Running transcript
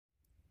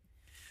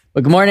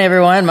Well, good morning,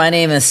 everyone. My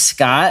name is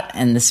Scott,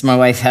 and this is my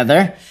wife,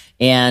 Heather.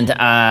 And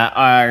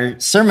our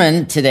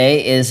sermon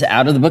today is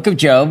out of the book of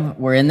Job.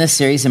 We're in this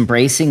series,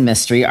 Embracing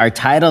Mystery. Our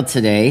title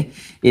today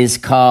is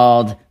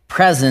called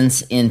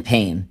Presence in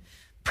Pain.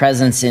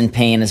 Presence in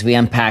Pain, as we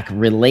unpack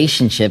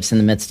relationships in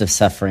the midst of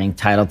suffering.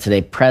 Titled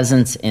today,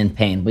 Presence in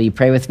Pain. Will you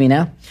pray with me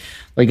now?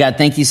 Lord God,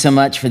 thank you so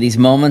much for these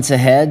moments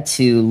ahead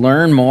to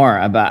learn more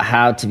about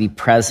how to be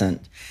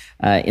present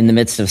in the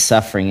midst of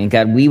suffering. And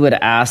God, we would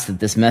ask that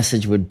this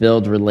message would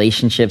build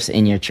relationships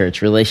in your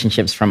church,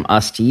 relationships from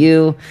us to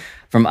you,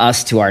 from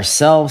us to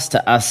ourselves,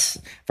 to us,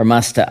 from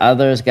us to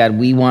others. God,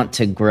 we want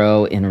to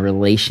grow in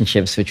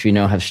relationships, which we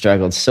know have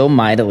struggled so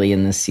mightily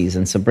in this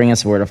season. So bring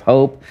us a word of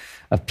hope,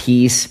 of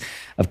peace,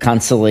 of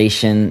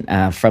consolation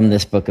from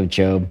this book of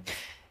Job.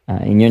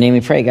 In your name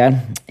we pray,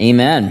 God.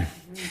 Amen.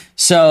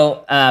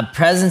 So,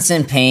 presence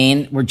in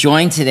pain. We're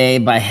joined today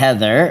by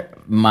Heather,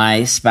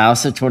 my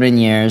spouse of 20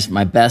 years,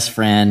 my best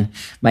friend,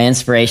 my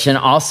inspiration,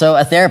 also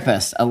a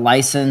therapist, a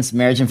licensed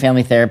marriage and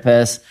family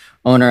therapist,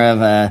 owner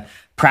of a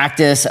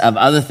practice of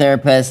other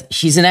therapists.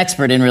 She's an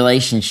expert in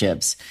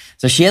relationships.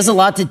 So she has a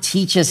lot to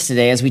teach us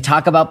today as we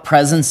talk about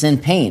presence in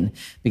pain,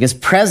 because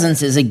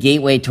presence is a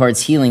gateway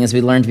towards healing as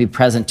we learn to be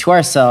present to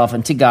ourselves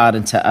and to God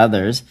and to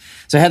others.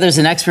 So Heather's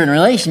an expert in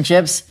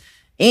relationships,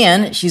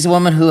 and she's a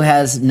woman who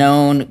has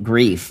known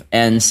grief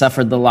and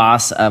suffered the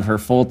loss of her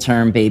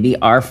full-term baby,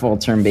 our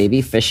full-term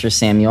baby, Fisher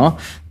Samuel,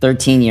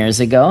 13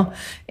 years ago.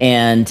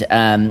 And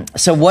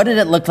so what did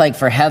it look like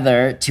for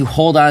Heather to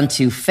hold on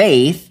to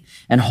faith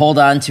and hold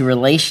on to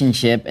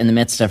relationship in the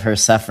midst of her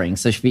suffering?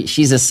 So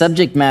she's a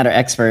subject matter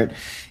expert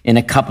in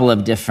a couple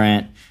of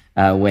different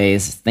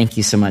ways. Thank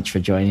you so much for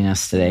joining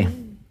us today.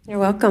 You're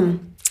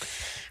welcome.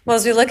 Well,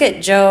 as we look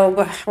at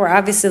Job, we're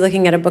obviously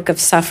looking at a book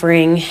of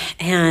suffering,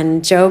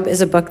 and Job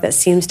is a book that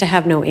seems to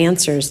have no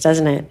answers,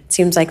 doesn't it? It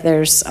seems like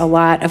there's a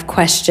lot of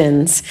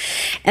questions,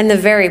 and the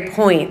very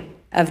point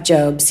of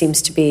Job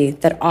seems to be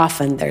that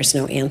often there's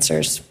no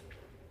answers.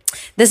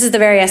 This is the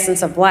very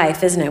essence of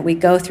life, isn't it? We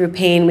go through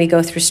pain, we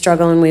go through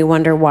struggle, and we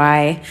wonder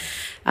why.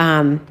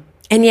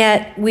 And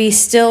yet we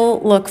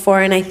still look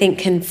for, and I think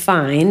can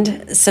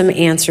find, some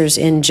answers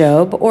in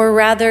Job, or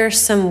rather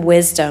some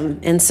wisdom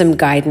and some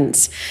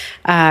guidance,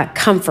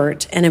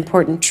 comfort and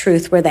important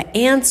truth, where the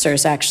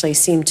answers actually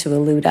seem to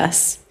elude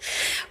us.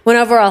 One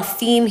overall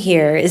theme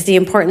here is the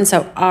importance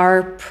of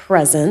our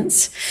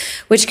presence,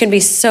 which can be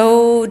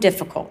so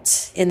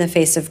difficult in the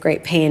face of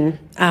great pain.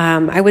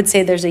 I would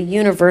say there's a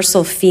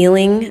universal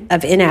feeling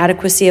of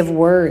inadequacy of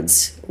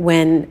words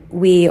when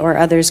we or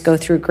others go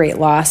through great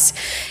loss.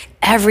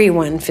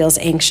 Everyone feels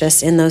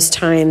anxious in those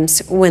times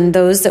when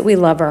those that we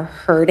love are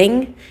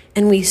hurting,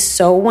 and we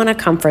so want to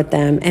comfort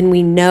them, and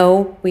we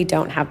know we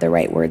don't have the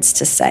right words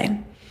to say.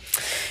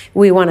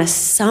 We want to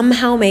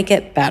somehow make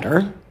it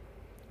better.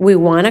 We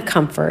want to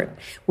comfort.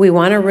 We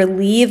want to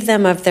relieve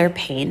them of their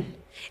pain,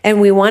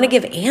 and we want to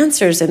give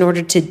answers in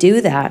order to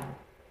do that.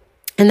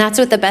 And that's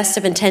with the best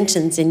of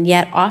intentions, and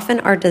yet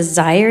often our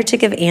desire to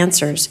give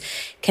answers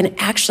can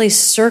actually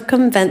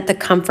circumvent the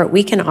comfort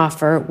we can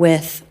offer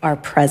with our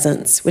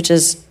presence, which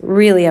is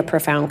really a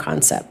profound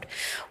concept.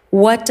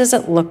 What does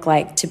it look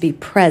like to be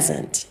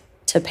present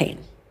to pain?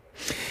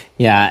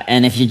 Yeah,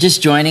 and if you're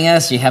just joining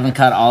us, you haven't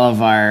caught all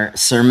of our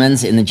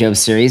sermons in the Job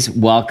series,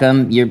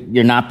 welcome.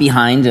 You're not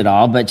behind at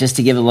all, but just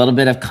to give a little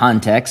bit of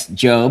context,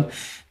 Job,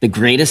 the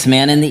greatest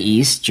man in the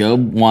East,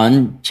 Job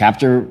 1,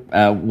 chapter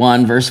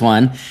 1, verse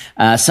 1,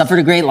 suffered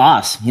a great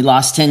loss. He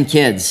lost 10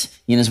 kids.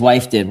 He and his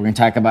wife did. We're going to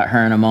talk about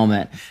her in a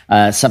moment.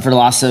 Suffered a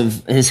loss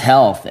of his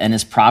health and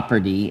his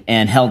property,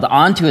 and held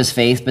on to his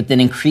faith. But then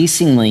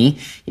increasingly,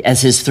 as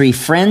his three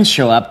friends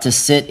show up to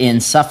sit in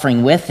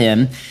suffering with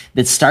him,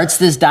 that starts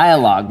this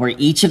dialogue where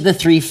each of the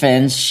three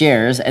friends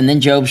shares, and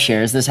then Job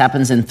shares. This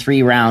happens in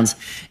 3 rounds.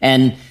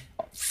 And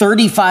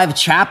 35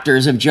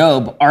 chapters of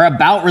Job are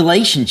about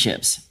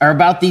relationships, are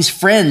about these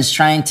friends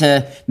trying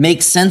to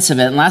make sense of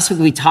it. And last week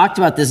we talked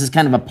about this as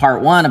kind of a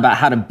part 1 about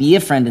how to be a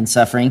friend in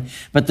suffering,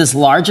 but this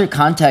larger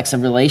context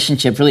of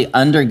relationship really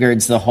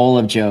undergirds the whole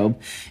of Job.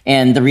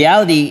 And the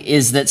reality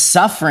is that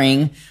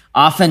suffering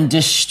often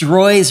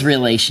destroys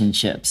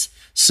relationships.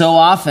 So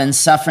often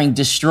suffering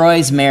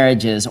destroys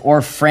marriages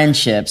or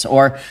friendships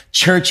or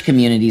church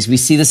communities. We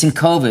see this in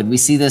COVID. We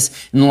see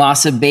this in the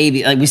loss of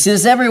baby. We see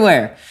this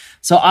everywhere.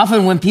 So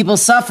often when people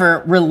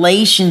suffer,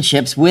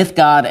 relationships with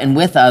God and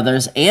with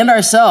others and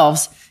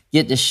ourselves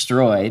get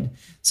destroyed.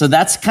 So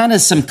that's kind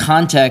of some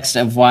context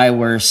of why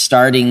we're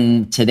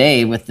starting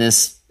today with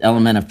this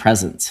element of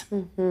presence.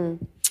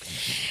 Mm-hmm.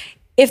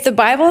 If the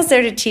Bible is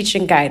there to teach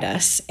and guide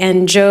us,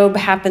 and Job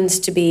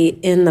happens to be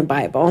in the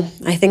Bible,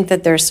 I think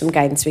that there's some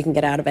guidance we can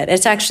get out of it.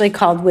 It's actually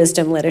called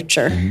wisdom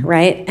literature,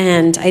 right?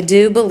 And I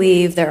do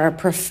believe there are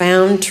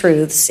profound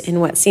truths in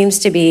what seems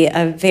to be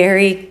a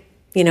very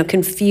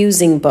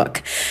confusing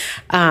book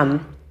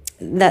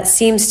that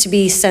seems to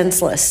be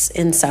senseless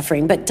in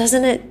suffering. But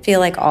doesn't it feel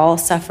like all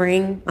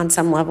suffering on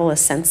some level is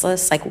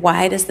senseless? Like,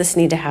 why does this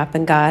need to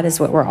happen, God, is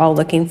what we're all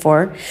looking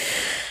for.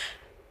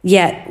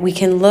 Yet we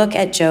can look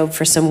at Job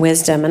for some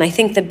wisdom. And I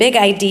think the big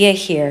idea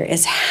here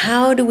is,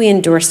 how do we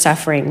endure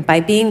suffering?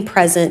 By being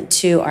present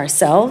to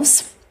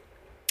ourselves,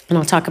 and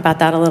I'll talk about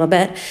that a little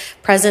bit,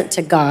 present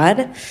to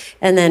God,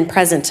 and then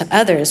present to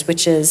others,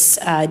 which is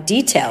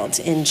detailed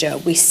in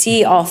Job. We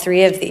see all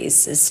three of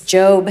these. As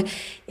Job,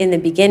 in the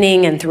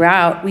beginning and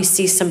throughout, we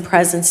see some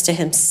presence to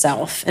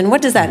himself. And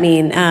what does that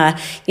mean?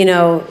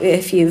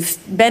 If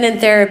you've been in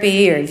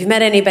therapy or if you've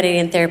met anybody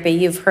in therapy,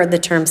 you've heard the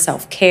term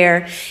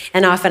self-care.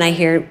 And often I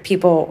hear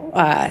people,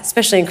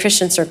 especially in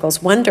Christian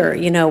circles, wonder,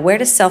 where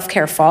does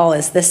self-care fall?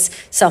 Is this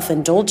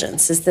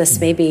self-indulgence? Is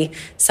this maybe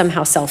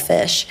somehow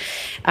selfish?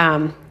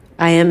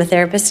 I am a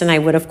therapist, and I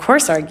would, of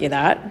course, argue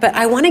that. But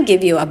I want to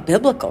give you a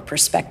biblical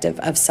perspective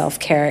of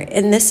self-care.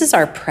 And this is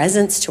our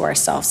presence to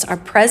ourselves. Our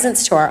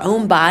presence to our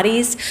own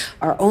bodies,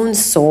 our own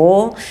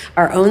soul,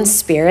 our own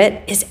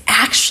spirit is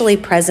actually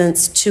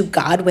presence to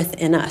God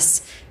within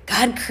us.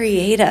 God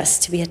created us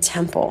to be a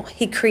temple.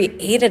 He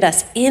created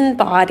us in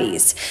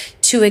bodies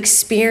to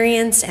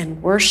experience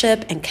and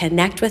worship and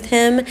connect with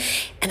him.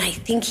 And I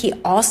think he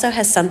also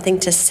has something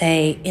to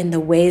say in the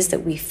ways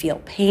that we feel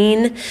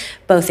pain,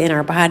 both in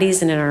our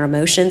bodies and in our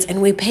emotions.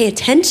 And we pay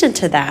attention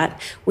to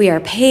that. We are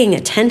paying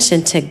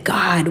attention to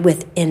God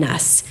within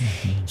us.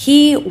 Mm-hmm.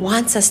 He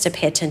wants us to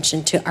pay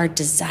attention to our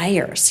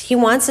desires. He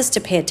wants us to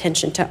pay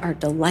attention to our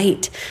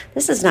delight.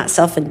 This is not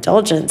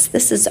self-indulgence.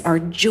 This is our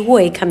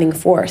joy coming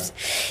forth.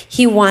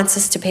 He wants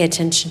us to pay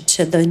attention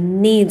to the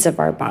needs of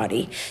our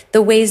body,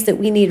 the ways that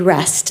we need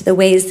rest, the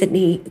ways that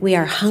we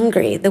are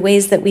hungry, the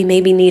ways that we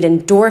maybe need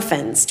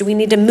endorphins. Do we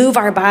need to move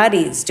our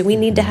bodies? Do we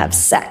need to have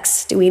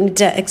sex? Do we need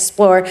to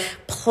explore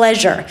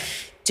pleasure?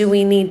 Do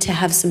we need to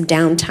have some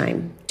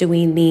downtime? Do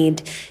we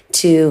need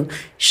to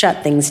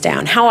shut things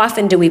down? How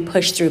often do we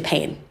push through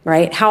pain,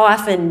 right? How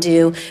often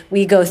do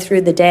we go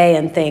through the day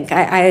and think,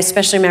 I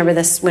especially remember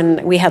this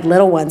when we had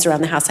little ones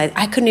around the house.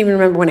 I couldn't even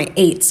remember when I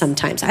ate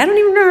sometimes. I don't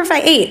even remember if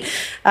I ate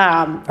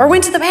or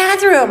went to the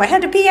bathroom. I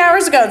had to pee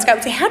hours ago. And Scott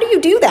would say, how do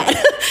you do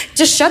that?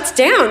 Just shuts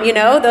down,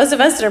 those of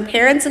us that are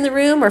parents in the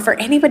room, or for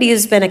anybody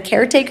who's been a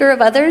caretaker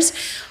of others,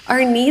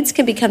 our needs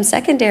can become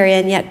secondary,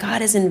 and yet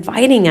God is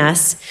inviting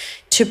us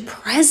to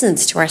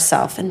presence to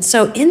ourselves. And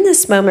so in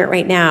this moment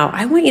right now,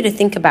 I want you to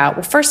think about,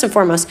 well, first and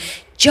foremost,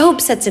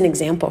 Job sets an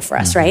example for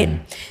us, right?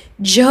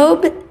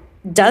 Job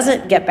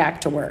doesn't get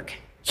back to work.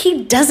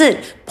 He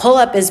doesn't pull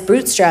up his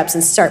bootstraps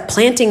and start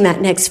planting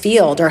that next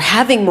field or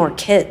having more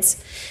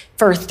kids.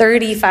 For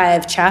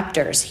 35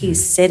 chapters,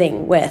 he's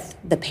sitting with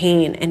the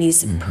pain and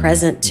he's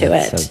present to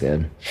it. So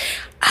good.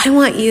 I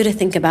want you to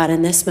think about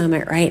in this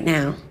moment right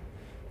now,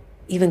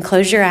 even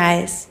close your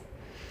eyes,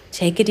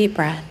 take a deep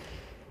breath.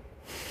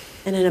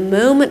 And in a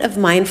moment of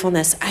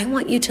mindfulness, I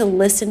want you to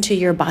listen to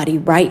your body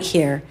right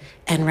here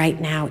and right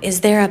now.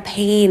 Is there a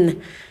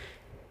pain?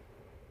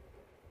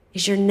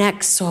 Is your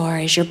neck sore?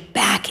 Is your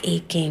back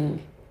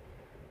aching?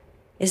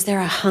 Is there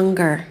a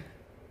hunger?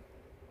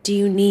 Do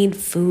you need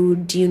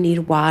food? Do you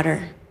need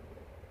water?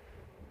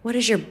 What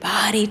is your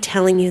body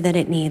telling you that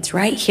it needs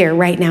right here,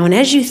 right now? And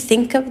as you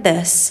think of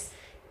this,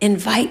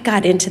 invite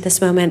God into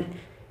this moment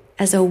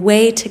as a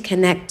way to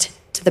connect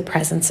to the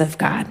presence of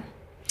God.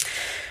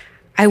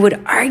 I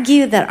would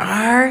argue that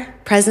our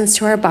presence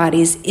to our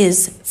bodies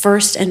is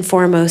first and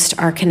foremost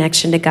our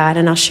connection to God.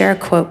 And I'll share a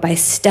quote by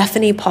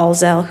Stephanie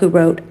Paulzel, who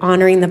wrote,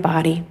 "Honoring the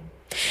Body.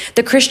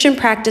 The Christian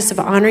practice of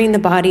honoring the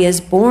body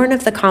is born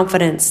of the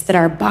confidence that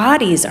our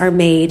bodies are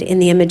made in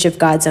the image of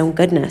God's own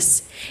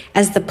goodness.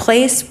 As the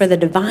place where the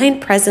divine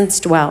presence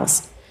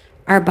dwells,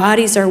 our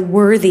bodies are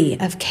worthy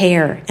of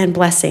care and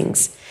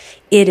blessings.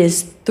 It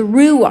is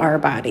through our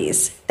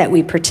bodies that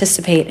we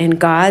participate in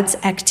God's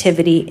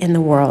activity in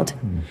the world."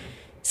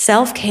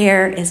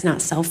 Self-care is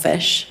not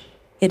selfish.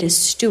 It is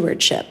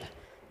stewardship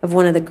of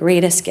one of the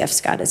greatest gifts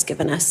God has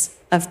given us,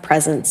 of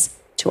presence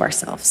to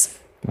ourselves.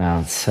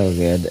 Wow, it's so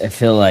good. I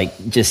feel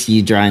like just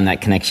you drawing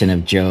that connection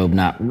of Job,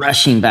 not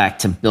rushing back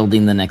to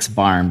building the next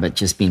barn, but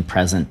just being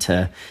present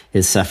to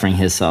his suffering,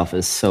 himself,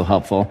 is so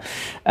helpful.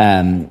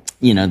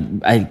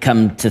 I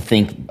come to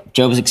think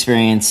Job's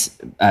experience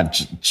of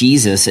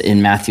Jesus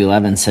in Matthew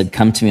 11 said,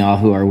 "Come to me, all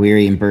who are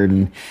weary and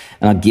burdened,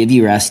 and I'll give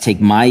you rest. Take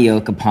my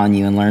yoke upon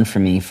you and learn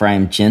from me, for I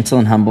am gentle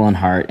and humble in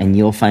heart, and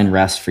you'll find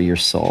rest for your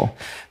soul.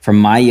 For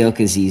my yoke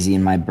is easy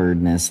and my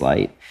burden is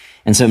light."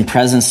 And so in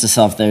presence to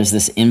self, there's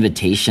this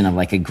invitation of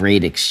like a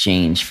great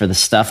exchange for the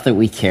stuff that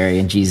we carry.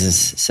 And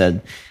Jesus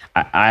said,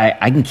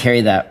 I can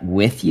carry that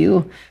with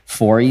you,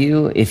 for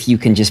you, if you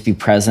can just be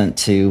present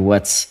to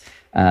what's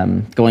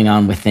going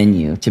on within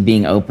you, to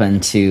being open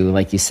to,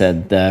 like you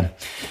said, the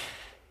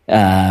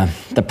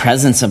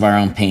presence of our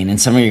own pain. In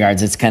some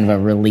regards, it's kind of a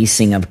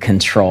releasing of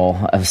control,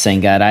 of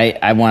saying, God,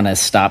 I want to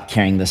stop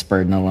carrying this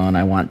burden alone.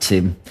 I want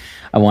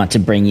to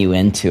bring you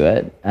into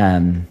it.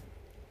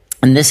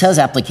 And this has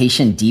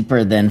application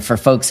deeper than for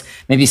folks.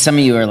 Maybe some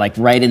of you are like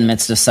right in the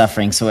midst of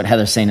suffering. So what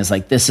Heather's saying is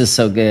like, this is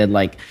so good.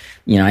 Like,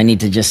 I need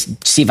to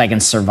just see if I can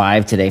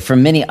survive today. For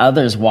many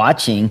others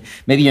watching,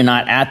 maybe you're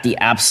not at the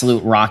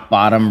absolute rock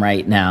bottom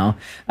right now,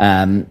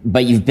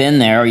 but you've been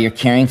there, or you're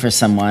caring for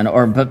someone,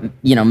 but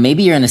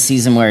maybe you're in a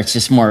season where it's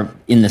just more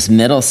in this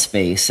middle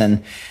space.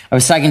 And I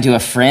was talking to a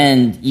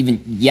friend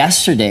even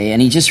yesterday,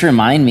 and he just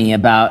reminded me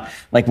about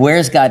like,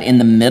 where's God in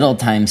the middle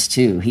times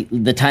too?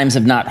 The times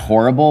of not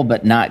horrible,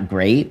 but not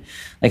great.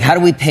 Like, how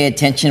do we pay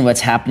attention to what's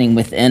happening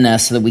within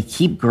us so that we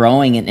keep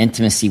growing in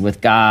intimacy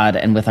with God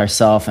and with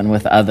ourselves and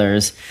with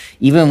others,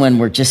 even when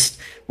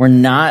we're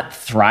not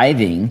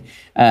thriving?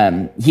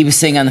 He was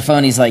saying on the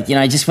phone, he's like,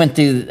 I just went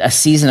through a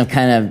season of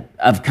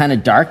kind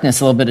of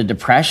darkness, a little bit of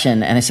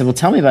depression. And I said, well,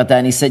 tell me about that.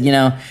 And he said,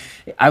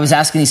 I was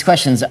asking these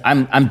questions.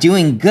 I'm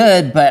doing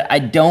good, but I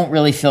don't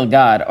really feel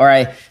God, or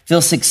I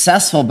feel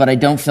successful, but I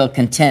don't feel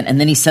content. And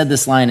then he said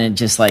this line, and it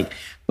just like,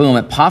 boom,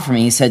 it popped for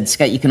me. He said,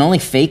 Scott, you can only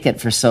fake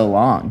it for so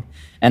long.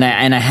 And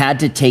I had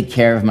to take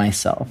care of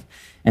myself.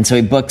 And so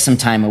he booked some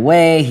time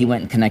away. He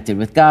went and connected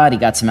with God. He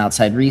got some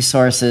outside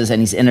resources, and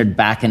he's entered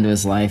back into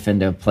his life,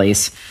 into a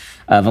place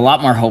of a lot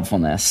more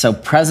hopefulness. So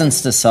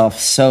presence to self,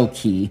 so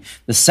key.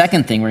 The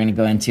second thing we're going to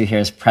go into here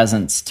is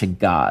presence to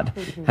God.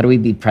 Mm-hmm. How do we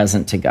be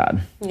present to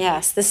God?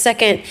 Yes. The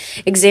second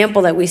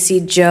example that we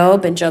see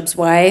Job and Job's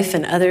wife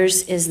and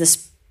others is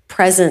this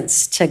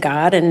presence to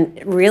God,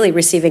 and really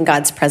receiving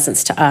God's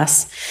presence to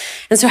us.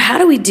 And so how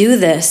do we do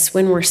this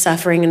when we're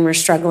suffering and we're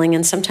struggling?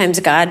 And sometimes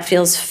God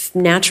feels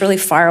naturally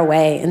far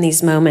away in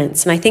these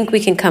moments. And I think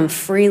we can come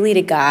freely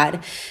to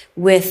God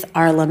with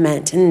our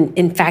lament. And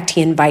in fact,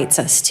 he invites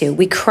us to.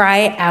 We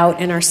cry out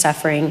in our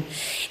suffering,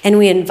 and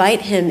we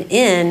invite him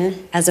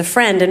in as a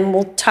friend. And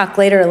we'll talk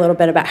later a little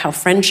bit about how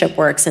friendship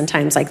works in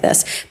times like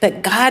this.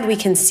 But God, we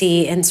can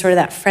see in sort of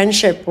that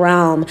friendship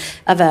realm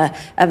of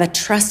a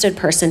trusted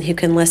person who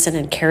can listen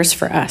and cares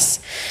for us.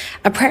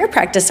 A prayer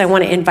practice I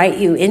want to invite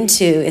you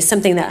into is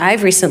something that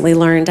I've recently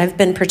learned. I've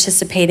been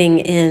participating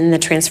in the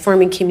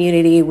Transforming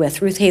Community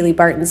with Ruth Haley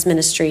Barton's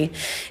ministry.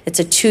 It's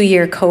a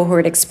 2-year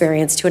cohort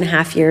experience,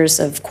 2.5 years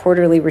of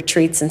quarterly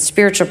retreats and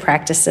spiritual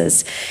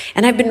practices.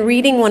 And I've been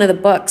reading one of the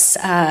books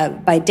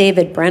by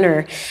David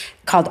Brenner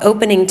called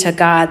Opening to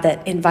God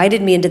that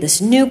invited me into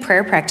this new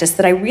prayer practice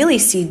that I really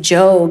see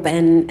Job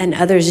and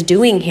others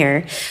doing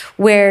here,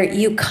 where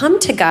you come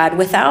to God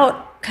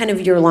without kind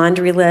of your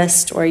laundry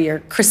list or your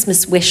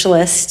Christmas wish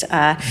list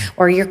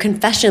or your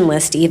confession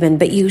list even,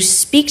 but you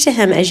speak to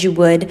him as you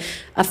would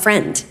a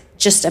friend,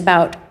 just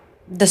about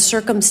the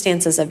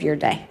circumstances of your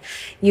day.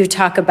 You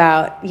talk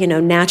about,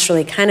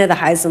 naturally kind of the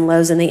highs and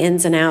lows and the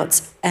ins and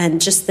outs, and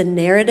just the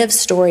narrative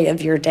story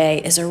of your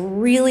day is a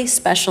really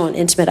special and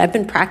intimate. I've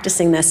been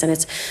practicing this, and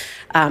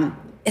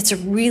it's a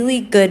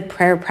really good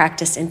prayer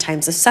practice in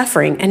times of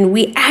suffering. And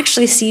we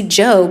actually see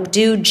Job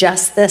do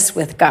just this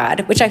with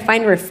God, which I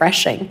find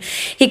refreshing.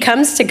 He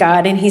comes to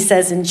God and he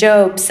says in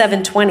Job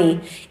 7:20,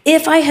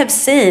 "If I have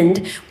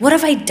sinned, what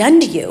have I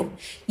done to you?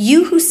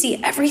 You who see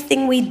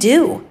everything we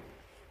do.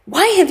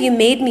 Why have you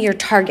made me your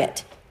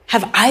target?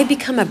 Have I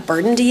become a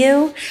burden to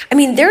you?" I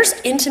mean, there's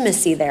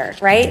intimacy there,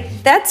 right?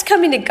 That's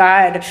coming to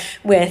God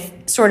with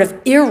sort of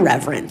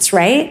irreverence,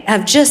 right?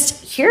 Of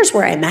just, here's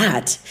where I'm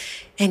at.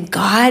 And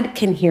God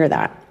can hear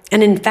that.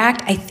 And in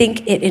fact, I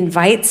think it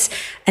invites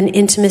an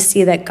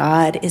intimacy that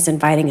God is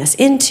inviting us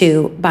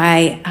into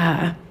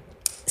by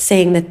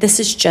saying that this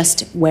is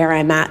just where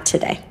I'm at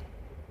today.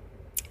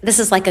 This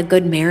is like a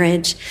good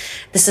marriage.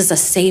 This is a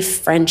safe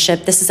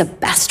friendship. This is a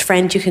best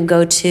friend you can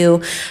go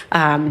to,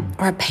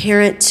 or a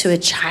parent to a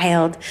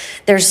child.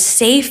 There's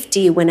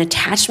safety when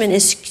attachment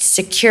is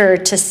secure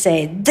to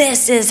say,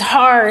 this is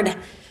hard.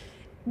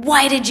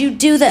 Why did you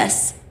do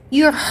this?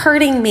 You're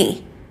hurting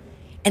me.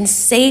 And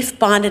safe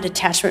bonded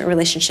attachment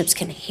relationships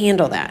can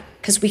handle that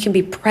because we can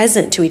be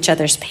present to each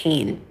other's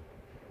pain.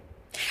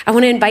 I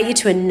want to invite you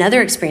to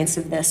another experience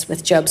of this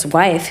with Job's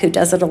wife, who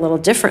does it a little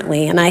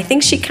differently. And I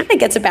think she kind of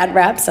gets a bad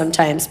rap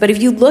sometimes. But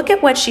if you look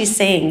at what she's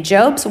saying,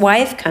 Job's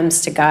wife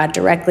comes to God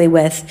directly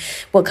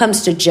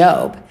comes to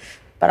Job,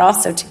 but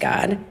also to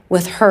God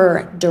with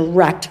her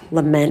direct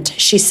lament.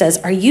 She says,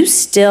 "Are you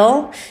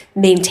still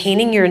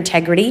maintaining your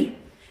integrity?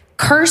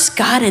 Curse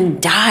God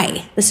and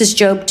die." This is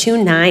Job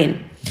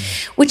 2:9,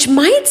 which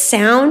might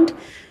sound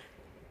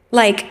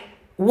like,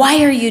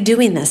 why are you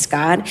doing this,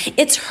 God?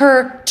 It's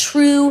her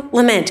true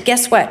lament.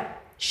 Guess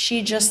what?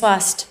 She just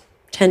lost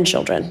 10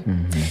 children.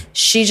 Mm-hmm.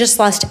 She just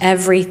lost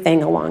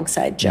everything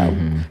alongside Job.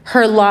 Mm-hmm.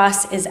 Her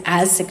loss is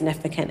as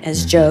significant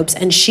as Job's.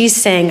 And she's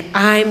saying,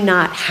 I'm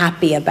not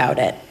happy about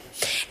it.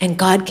 And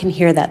God can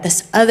hear that.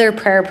 This other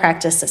prayer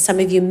practice that some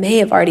of you may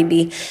have already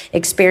be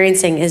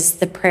experiencing is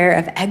the prayer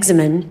of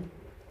examen,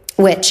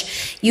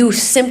 which you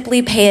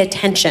simply pay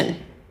attention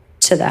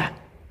to that.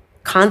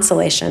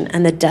 consolation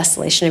and the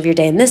desolation of your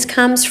day. And this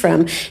comes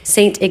from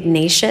Saint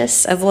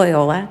Ignatius of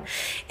Loyola.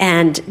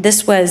 And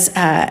this was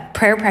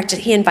prayer practice.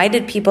 He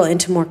invited people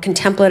into more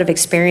contemplative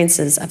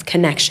experiences of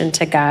connection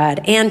to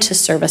God and to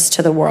service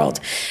to the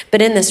world.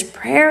 But in this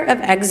prayer of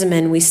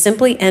examen, we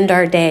simply end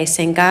our day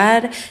saying,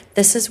 God,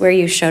 this is where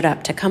you showed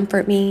up to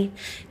comfort me,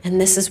 and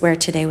this is where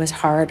today was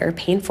hard or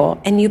painful.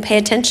 And you pay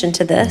attention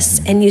to this,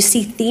 and you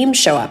see themes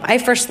show up. I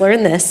first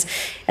learned this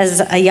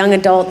as a young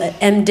adult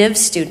MDiv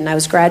student. I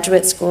was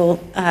graduate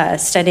school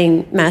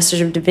studying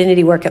Master's of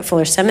Divinity work at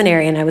Fuller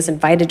Seminary, and I was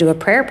invited to a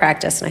prayer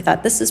practice, and I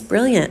thought, this is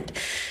brilliant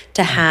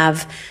to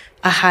have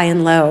a high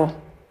and low.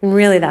 And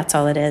really, that's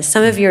all it is.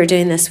 Some of you are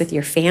doing this with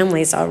your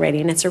families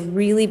already, and it's a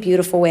really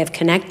beautiful way of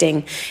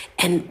connecting.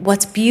 And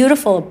what's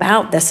beautiful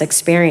about this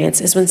experience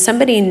is when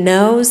somebody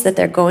knows that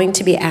they're going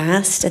to be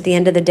asked at the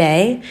end of the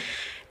day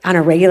on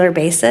a regular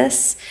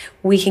basis,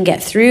 we can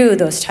get through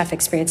those tough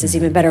experiences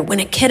even better.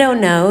 When a kiddo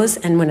knows,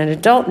 and when an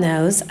adult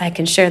knows, I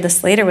can share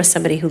this later with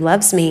somebody who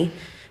loves me,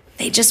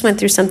 they just went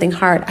through something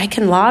hard. I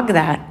can log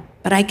that,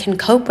 but I can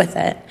cope with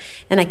it.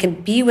 And I can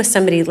be with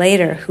somebody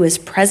later who is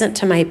present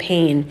to my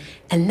pain.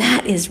 And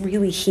that is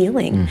really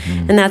healing.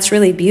 And that's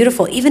really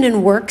beautiful. Even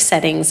in work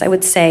settings, I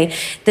would say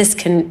this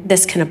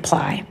can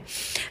apply.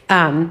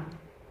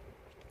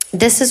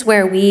 This is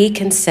where we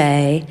can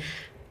say,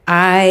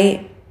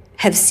 I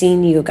have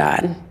seen you,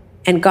 God.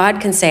 And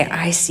God can say,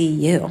 I see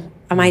you.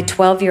 My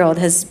 12-year-old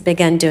has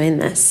begun doing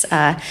this.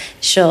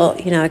 She'll,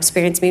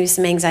 experience maybe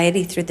some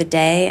anxiety through the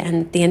day,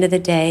 and at the end of the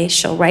day,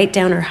 she'll write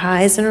down her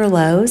highs and her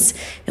lows,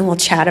 and we'll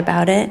chat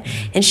about it.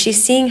 And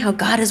she's seeing how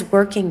God is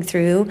working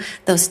through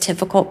those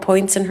difficult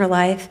points in her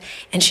life,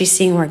 and she's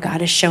seeing where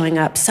God is showing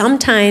up.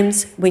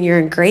 Sometimes when you're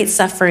in great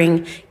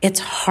suffering, it's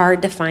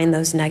hard to find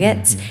those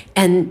nuggets,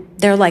 and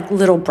they're like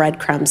little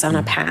breadcrumbs on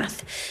a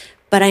path.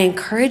 But I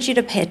encourage you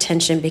to pay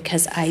attention,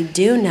 because I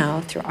do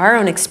know through our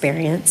own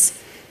experience,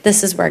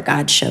 this is where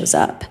God shows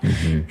up.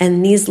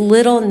 And these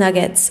little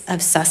nuggets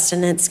of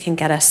sustenance can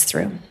get us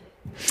through.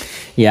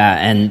 Yeah,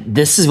 and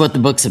this is what the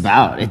book's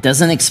about. It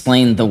doesn't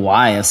explain the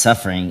why of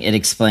suffering. It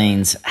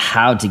explains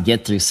how to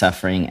get through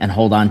suffering and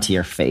hold on to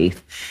your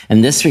faith.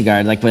 In this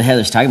regard, like what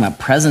Heather's talking about,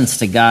 presence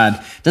to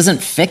God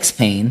doesn't fix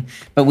pain,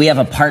 but we have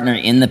a partner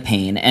in the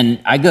pain.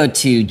 And I go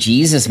to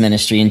Jesus'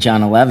 ministry in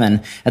John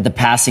 11 at the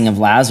passing of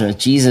Lazarus.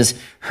 Jesus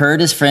heard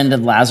his friend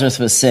of Lazarus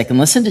was sick. And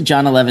listen to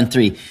John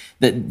 11:3.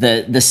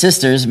 The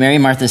sisters, Mary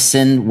and Martha,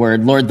 send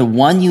word, Lord, the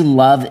one you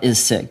love is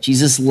sick.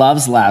 Jesus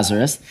loves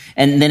Lazarus.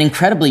 And then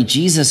incredibly,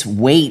 Jesus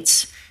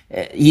waits.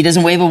 He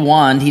doesn't wave a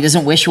wand. He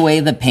doesn't wish away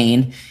the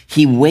pain.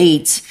 He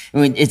waits.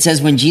 It says,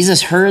 when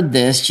Jesus heard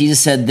this, Jesus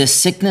said, this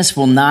sickness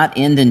will not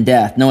end in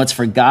death. No, it's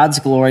for God's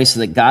glory, so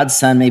that God's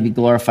Son may be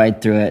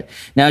glorified through it.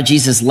 Now,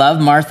 Jesus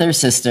loved Martha, her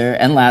sister,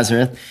 and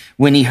Lazarus.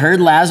 When he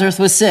heard Lazarus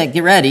was sick,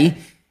 get ready,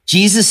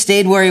 Jesus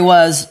stayed where he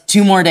was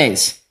 2 more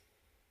days.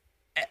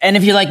 And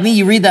if you're like me,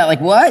 you read that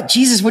like, what?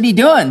 Jesus, what are you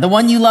doing? The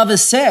one you love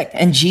is sick.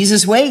 And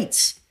Jesus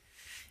waits.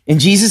 In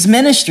Jesus'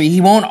 ministry,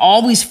 he won't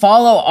always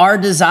follow our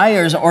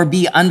desires or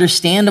be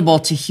understandable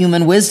to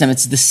human wisdom.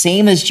 It's the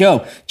same as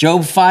Job.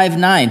 Job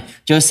 5:9.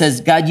 Job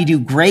says, God, you do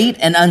great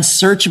and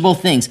unsearchable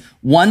things,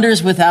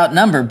 wonders without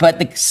number. But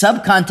the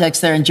subcontext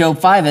there in Job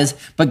 5 is,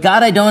 but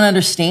God, I don't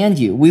understand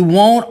you. We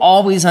won't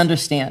always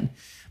understand.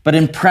 But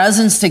in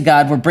presence to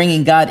God, we're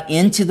bringing God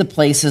into the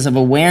places of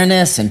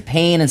awareness and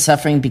pain and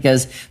suffering,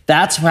 because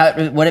that's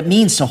what it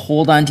means to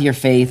hold on to your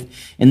faith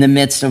in the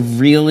midst of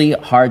really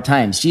hard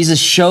times. Jesus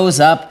shows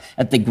up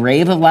at the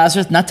grave of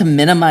Lazarus, not to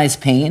minimize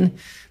pain,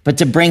 but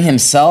to bring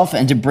himself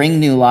and to bring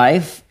new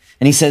life.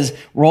 And he says,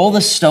 roll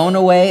the stone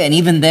away. And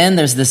even then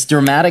there's this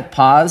dramatic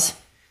pause.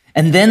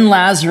 And then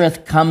Lazarus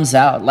comes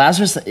out.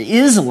 Lazarus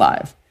is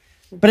alive,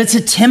 but it's a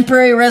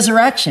temporary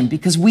resurrection,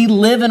 because we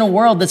live in a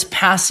world that's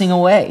passing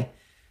away.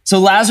 So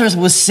Lazarus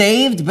was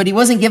saved, but he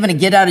wasn't given a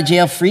get out of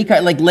jail free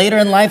card. Like later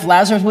in life,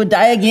 Lazarus would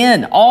die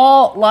again.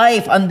 All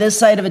life on this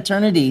side of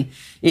eternity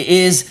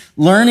is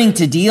learning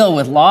to deal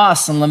with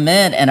loss and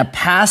lament and a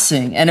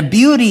passing and a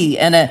beauty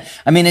and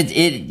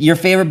your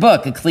favorite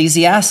book,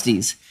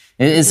 Ecclesiastes.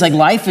 It's like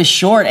life is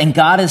short and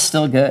God is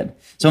still good.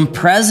 So in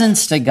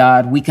presence to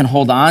God, we can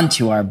hold on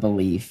to our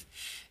belief.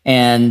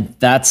 And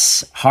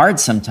that's hard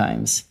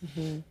sometimes.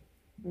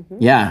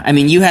 Yeah. I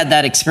mean, you had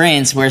that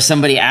experience where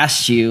somebody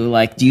asked you,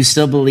 like, do you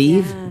still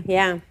believe?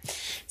 Yeah.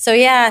 So,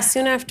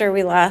 soon after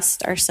we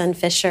lost our son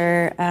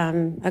Fisher,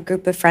 a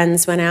group of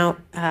friends went out,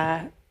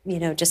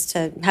 just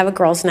to have a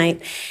girls'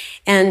 night.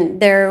 And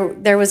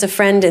there was a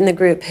friend in the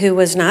group who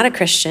was not a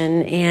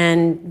Christian,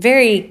 and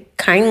very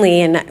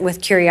kindly and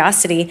with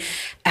curiosity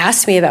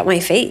asked me about my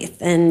faith,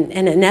 and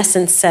in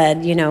essence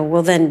said,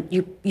 well, then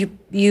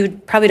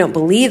you probably don't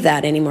believe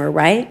that anymore,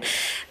 right?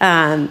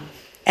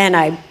 And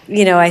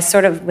I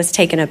sort of was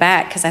taken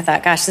aback, because I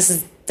thought, gosh, this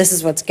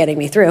is what's getting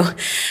me through.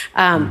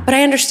 But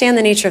I understand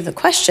the nature of the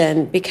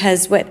question,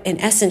 because what in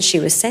essence she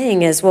was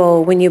saying is,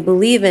 well, when you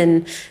believe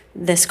in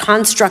this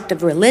construct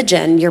of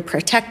religion, you're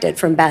protected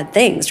from bad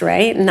things,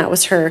 right? And that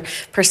was her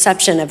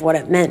perception of what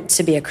it meant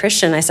to be a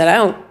Christian. I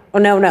said,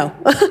 Well, no.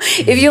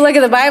 If you look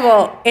at the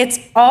Bible, it's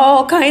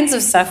all kinds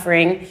of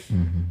suffering,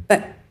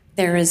 but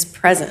there is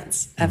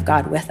presence of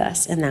God with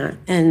us in that.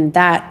 And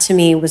that to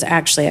me was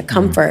actually a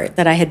comfort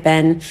that I had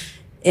been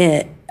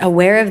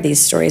aware of these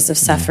stories of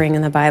suffering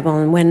in the Bible.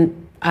 And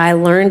when I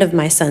learned of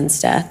my son's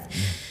death,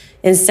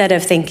 instead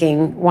of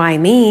thinking, why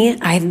me?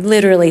 I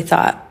literally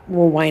thought,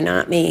 well, why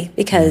not me?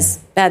 Because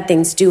bad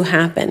things do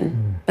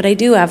happen, but I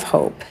do have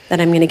hope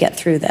that I'm going to get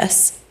through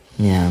this.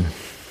 Yeah.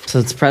 So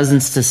it's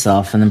presence to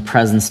self and then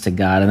presence to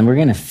God. And then we're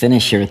going to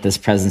finish here with this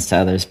presence to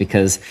others,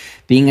 because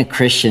being a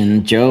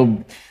Christian,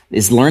 Job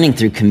is learning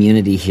through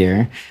community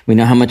here. We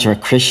know how much our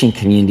Christian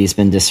community has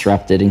been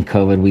disrupted in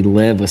COVID. We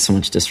live with so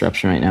much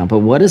disruption right now. But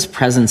what does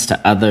presence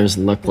to others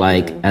look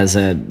like as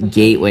a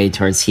gateway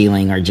towards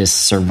healing or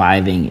just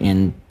surviving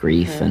in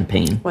grief and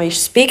pain? Well, you're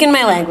speaking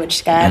my language,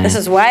 Scott. This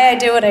is why I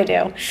do what I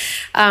do.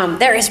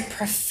 There is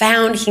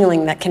profound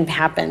healing that can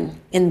happen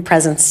in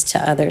presence to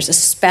others,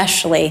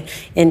 especially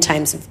in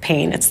times of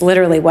pain. It's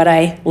literally what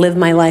I live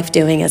my life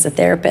doing as a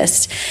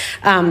therapist.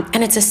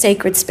 And it's a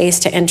sacred space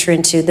to enter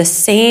into. The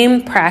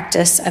same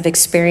practice of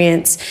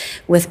experience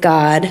with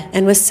God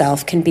and with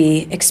self can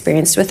be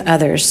experienced with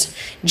others.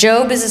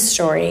 Job is a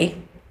story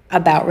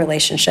about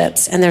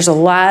relationships, and there's a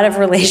lot of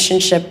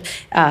relationship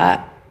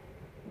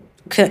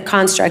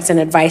constructs and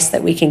advice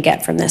that we can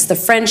get from this. The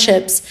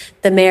friendships,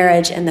 the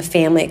marriage, and the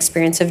family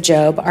experience of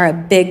Job are a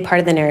big part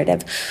of the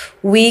narrative.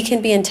 We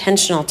can be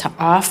intentional to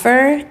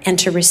offer and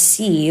to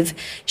receive,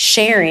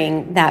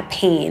 sharing that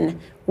pain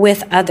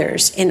with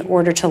others in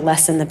order to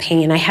lessen the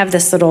pain. I have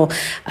this little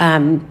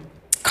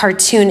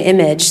cartoon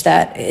image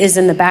that is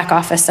in the back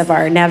office of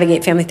our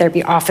Navigate Family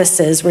Therapy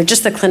offices where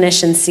just the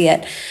clinicians see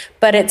it.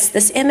 But it's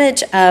this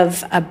image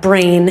of a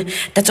brain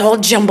that's all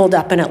jumbled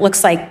up, and it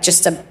looks like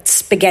just a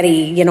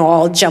spaghetti,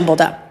 all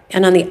jumbled up.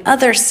 And on the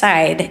other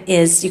side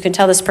is, you can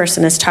tell this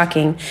person is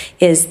talking,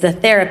 is the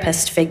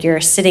therapist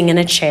figure sitting in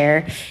a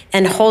chair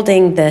and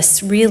holding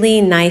this really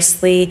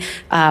nicely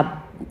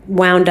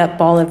wound up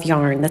ball of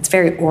yarn that's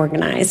very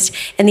organized.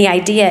 And the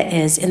idea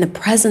is, in the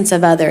presence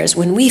of others,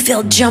 when we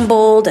feel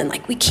jumbled and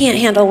like we can't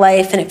handle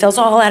life and it feels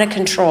all out of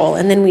control,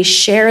 and then we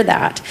share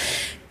that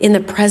in the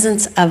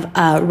presence of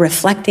a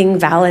reflecting,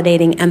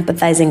 validating,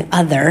 empathizing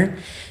other,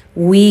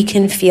 we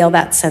can feel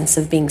that sense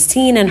of being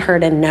seen and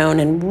heard and known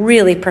in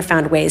really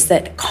profound ways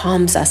that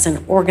calms us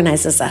and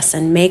organizes us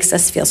and makes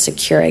us feel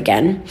secure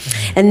again.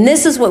 And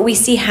this is what we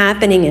see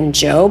happening in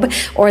Job,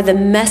 or the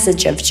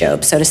message of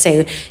Job, so to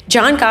say.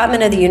 John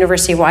Gottman of the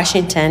University of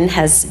Washington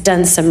has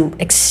done some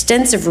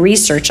extensive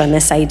research on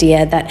this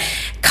idea that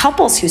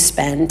couples who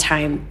spend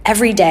time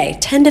every day,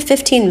 10 to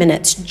 15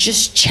 minutes,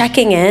 just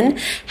checking in,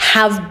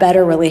 have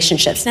better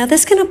relationships. Now,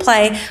 this can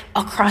apply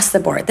across the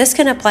board. This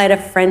can apply to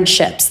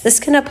friendships. This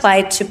can apply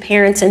to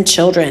parents and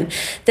children.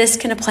 This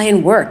can apply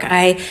in work.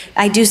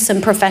 I do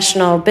some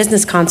professional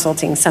business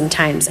consulting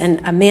sometimes,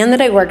 and a man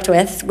that I worked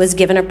with was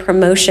given a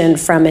promotion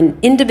from an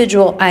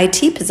individual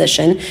IT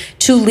position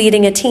to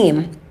leading a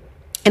team,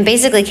 and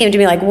basically came to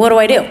me like, what do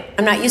I do?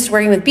 I'm not used to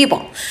working with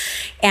people.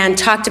 And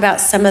talked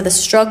about some of the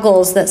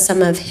struggles that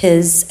some of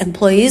his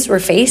employees were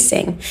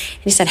facing.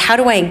 And he said, how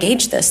do I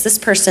engage this? This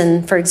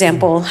person, for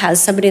example,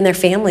 has somebody in their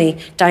family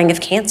dying of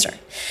cancer.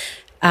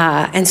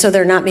 And so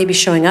they're not maybe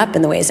showing up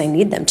in the ways I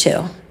need them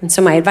to. And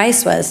so my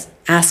advice was,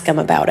 ask them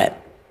about it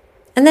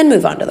and then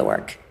move on to the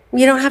work.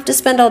 You don't have to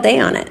spend all day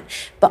on it.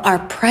 But our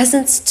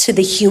presence to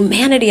the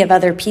humanity of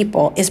other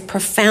people is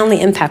profoundly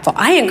impactful.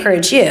 I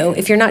encourage you,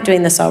 if you're not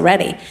doing this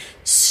already,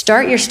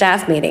 start your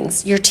staff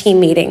meetings, your team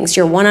meetings,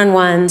 your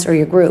one-on-ones or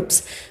your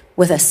groups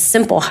with a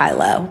simple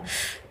high-low.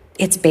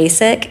 It's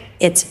basic.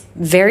 It's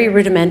very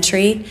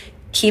rudimentary.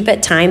 Keep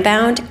it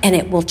time-bound, and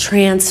it will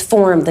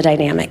transform the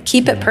dynamic.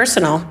 Keep it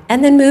personal,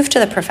 and then move to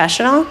the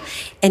professional,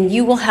 and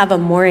you will have a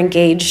more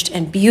engaged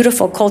and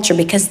beautiful culture,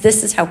 because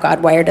this is how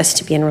God wired us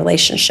to be in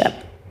relationship.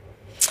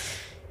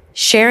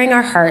 Sharing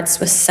our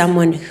hearts with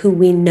someone who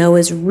we know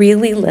is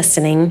really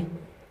listening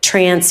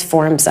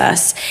transforms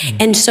us.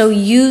 And so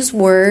use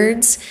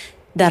words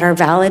that are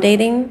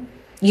validating.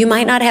 You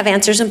might not have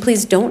answers, and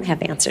please don't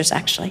have answers,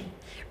 actually.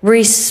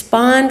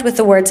 Respond with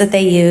the words that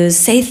they use.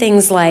 Say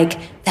things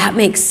like, that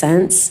makes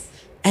sense,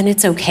 and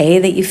it's okay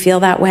that you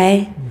feel that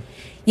way.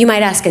 You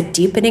might ask a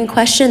deepening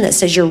question that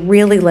says you're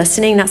really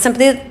listening, not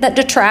something that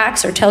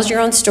detracts or tells your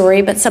own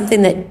story, but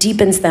something that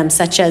deepens them,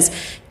 such as,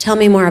 tell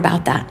me more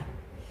about that.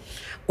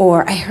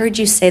 Or, I heard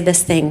you say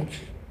this thing.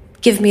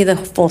 Give me the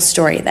full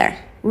story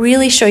there.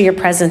 Really show your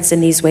presence in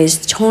these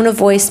ways. Tone of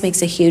voice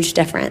makes a huge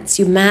difference.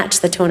 You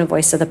match the tone of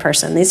voice of the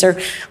person. These are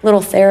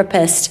little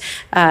therapist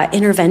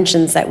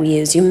interventions that we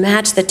use. You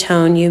match the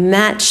tone. You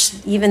match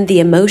even the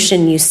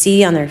emotion you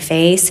see on their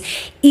face.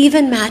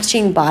 Even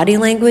matching body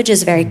language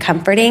is very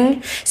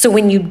comforting. So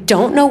when you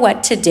don't know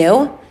what to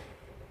do,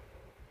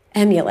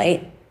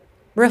 emulate,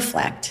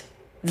 reflect,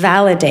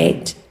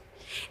 validate,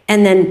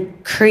 and then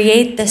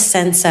create this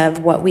sense of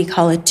what we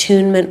call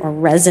attunement or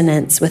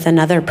resonance with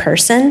another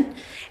person.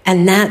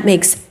 And that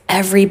makes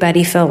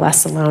everybody feel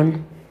less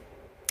alone.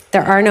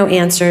 There are no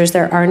answers.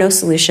 There are no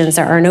solutions.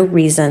 There are no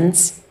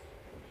reasons.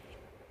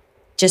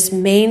 Just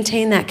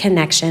maintain that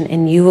connection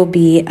and you will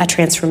be a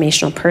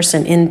transformational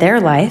person in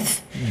their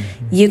life.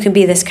 You can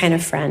be this kind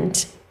of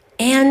friend.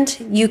 And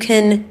you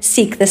can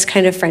seek this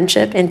kind of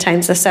friendship in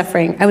times of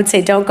suffering. I would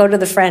say don't go to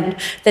the friend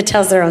that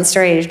tells their own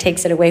story or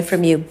takes it away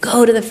from you.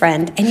 Go to the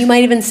friend. And you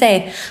might even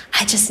say,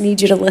 I just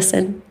need you to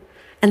listen.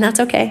 And that's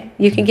okay.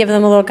 You can give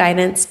them a little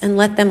guidance and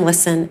let them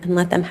listen and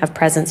let them have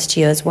presence to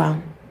you as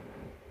well.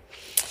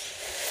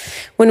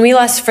 When we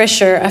lost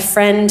Fisher, a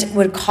friend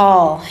would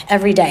call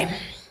every day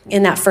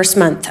in that first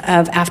month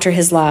of after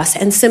his loss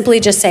and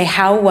simply just say,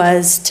 how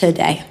was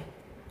today?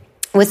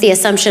 With the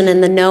assumption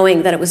and the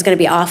knowing that it was going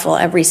to be awful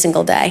every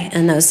single day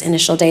in those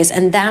initial days.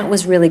 And that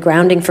was really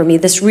grounding for me.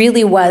 This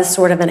really was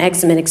sort of an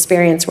examen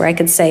experience where I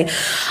could say,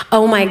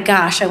 oh my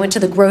gosh, I went to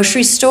the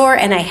grocery store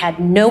and I had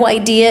no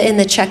idea in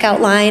the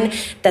checkout line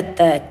that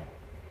the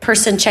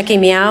person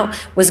checking me out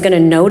was going to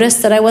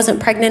notice that I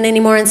wasn't pregnant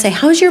anymore and say,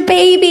 how's your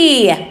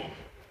baby?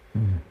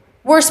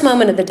 Worst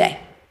moment of the day.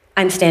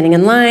 I'm standing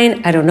in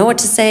line. I don't know what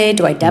to say.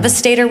 Do I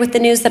devastate her with the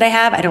news that I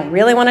have? I don't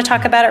really want to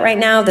talk about it right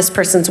now. This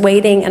person's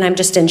waiting and I'm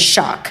just in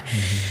shock.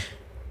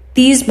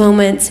 These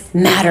moments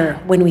matter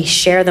when we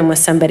share them with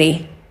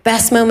somebody.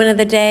 Best moment of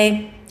the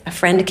day, a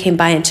friend came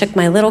by and took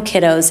my little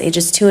kiddos,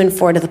 ages 2 and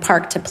 4, to the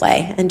park to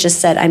play and just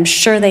said, I'm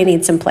sure they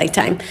need some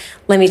playtime.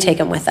 Let me take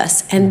them with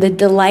us. And the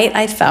delight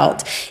I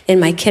felt in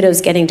my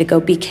kiddos getting to go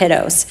be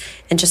kiddos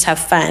and just have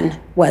fun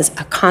was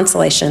a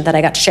consolation that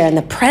I got to share. And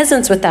the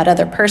presence with that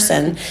other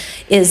person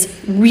is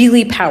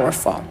really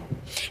powerful.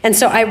 And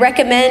so I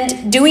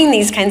recommend doing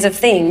these kinds of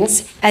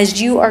things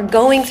as you are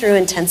going through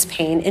intense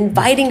pain,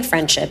 inviting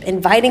friendship,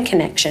 inviting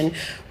connection,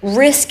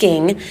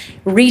 risking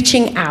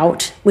reaching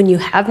out when you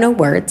have no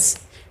words,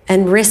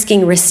 and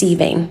risking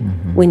receiving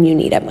when you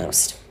need it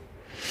most.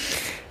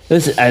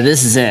 This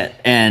is it.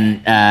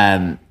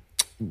 And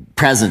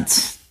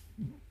presence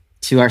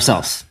to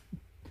ourselves,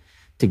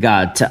 to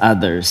God, to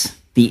others.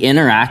 The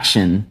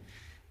interaction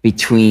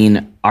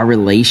between our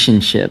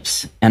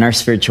relationships and our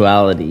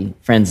spirituality,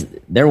 friends,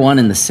 they're one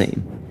and the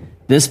same.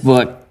 This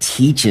book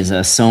teaches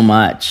us so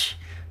much,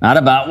 not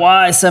about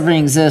why suffering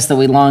exists, that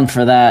we long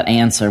for that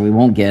answer. We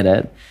won't get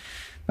it.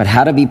 But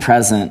how to be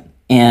present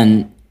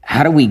and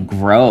how do we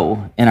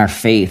grow in our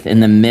faith in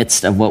the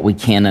midst of what we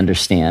can't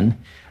understand?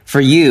 For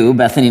you,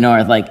 Bethany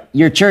North, like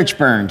your church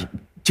burned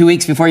 2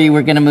 weeks before you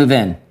were going to move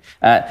in.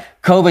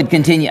 COVID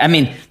continued. I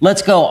mean,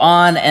 let's go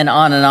on and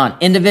on and on.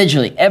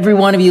 Individually, every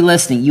one of you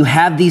listening, you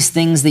have these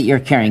things that you're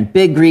carrying.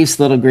 Big griefs,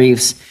 little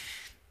griefs,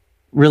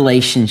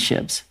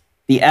 relationships.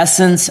 The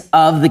essence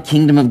of the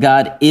kingdom of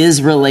God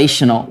is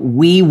relational.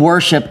 We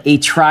worship a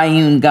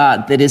triune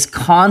God that is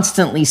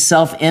constantly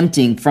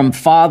self-emptying from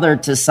Father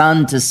to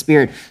Son to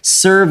Spirit,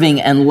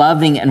 serving and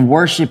loving and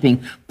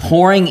worshiping,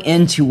 pouring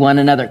into one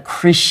another.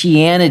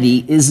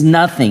 Christianity is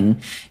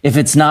nothing if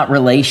it's not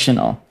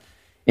relational.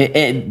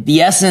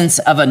 The essence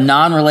of a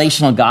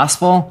non-relational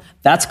gospel,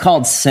 that's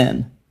called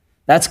sin.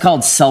 That's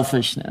called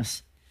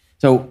selfishness.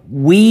 So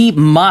we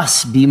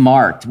must be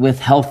marked with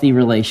healthy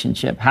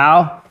relationship.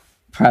 How?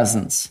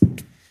 Presence.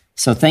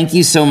 So thank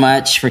you so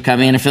much for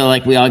coming. I feel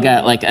like we all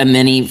got like a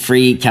mini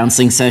free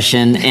counseling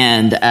session,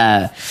 and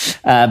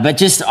but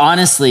just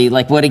honestly,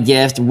 like what a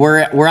gift.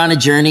 We're on a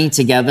journey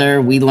together.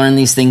 We learn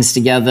these things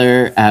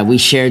together. We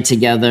shared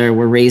together.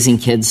 We're raising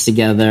kids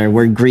together.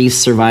 We're grief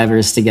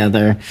survivors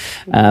together.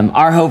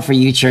 Our hope for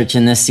you, church,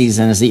 in this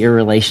season is that your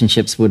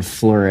relationships would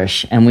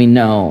flourish, and we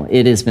know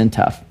it has been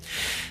tough.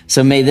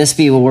 So may this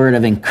be a word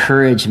of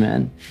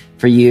encouragement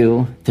for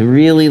you to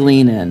really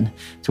lean in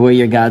to where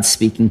your God's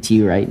speaking to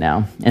you right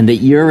now, and that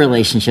your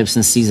relationships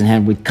in the season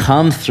ahead would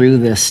come through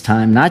this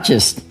time, not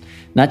just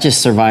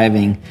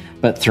surviving,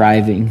 but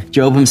thriving.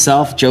 Job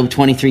himself, Job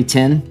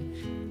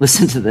 23:10,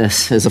 listen to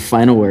this as a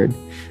final word.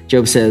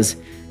 Job says,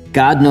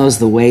 God knows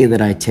the way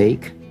that I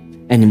take,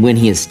 and when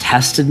he has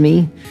tested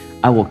me,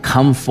 I will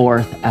come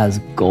forth as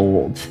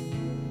gold.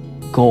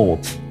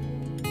 Gold.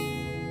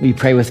 Will you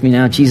pray with me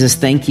now? Jesus,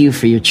 thank you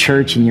for your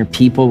church and your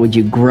people. Would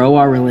you grow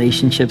our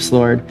relationships,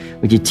 Lord?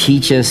 Would you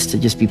teach us to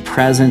just be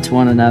present to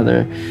one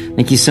another?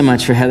 Thank you so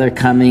much for Heather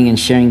coming and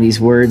sharing these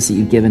words that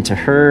you've given to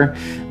her,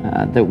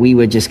 that we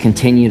would just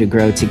continue to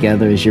grow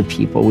together as your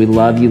people. We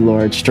love you,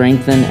 Lord.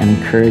 Strengthen and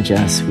encourage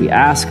us. We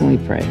ask and we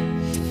pray.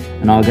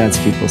 And all God's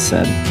people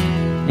said,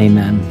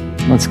 amen.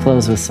 Let's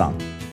close with song.